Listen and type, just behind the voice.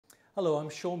Hello, I'm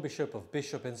Sean Bishop of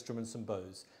Bishop Instruments and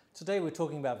Bows. Today we're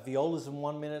talking about violas in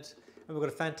 1 minute, and we've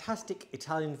got a fantastic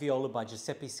Italian viola by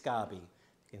Giuseppe Sgarbi. You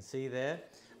can see there.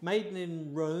 Made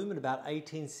in Rome in about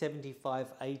 1875,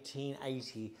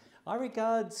 1880. I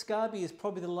regard Sgarbi as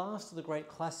probably the last of the great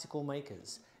classical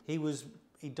makers. He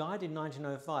died in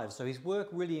 1905, so his work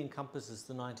really encompasses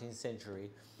the 19th century,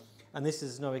 and this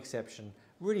is no exception.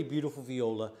 Really beautiful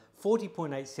viola,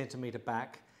 40.8 centimetre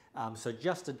back, so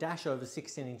just a dash over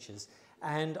 16 inches.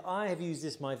 And I have used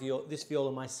this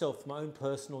viola myself for my own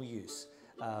personal use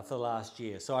for the last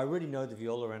year. So I really know the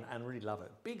viola and really love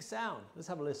it. Big sound. Let's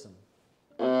have a listen.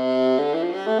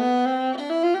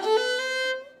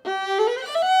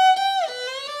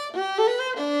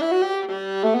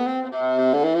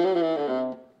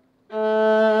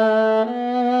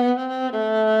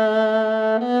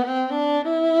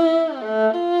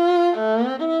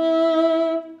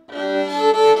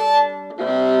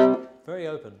 Very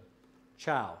open.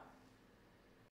 Ciao.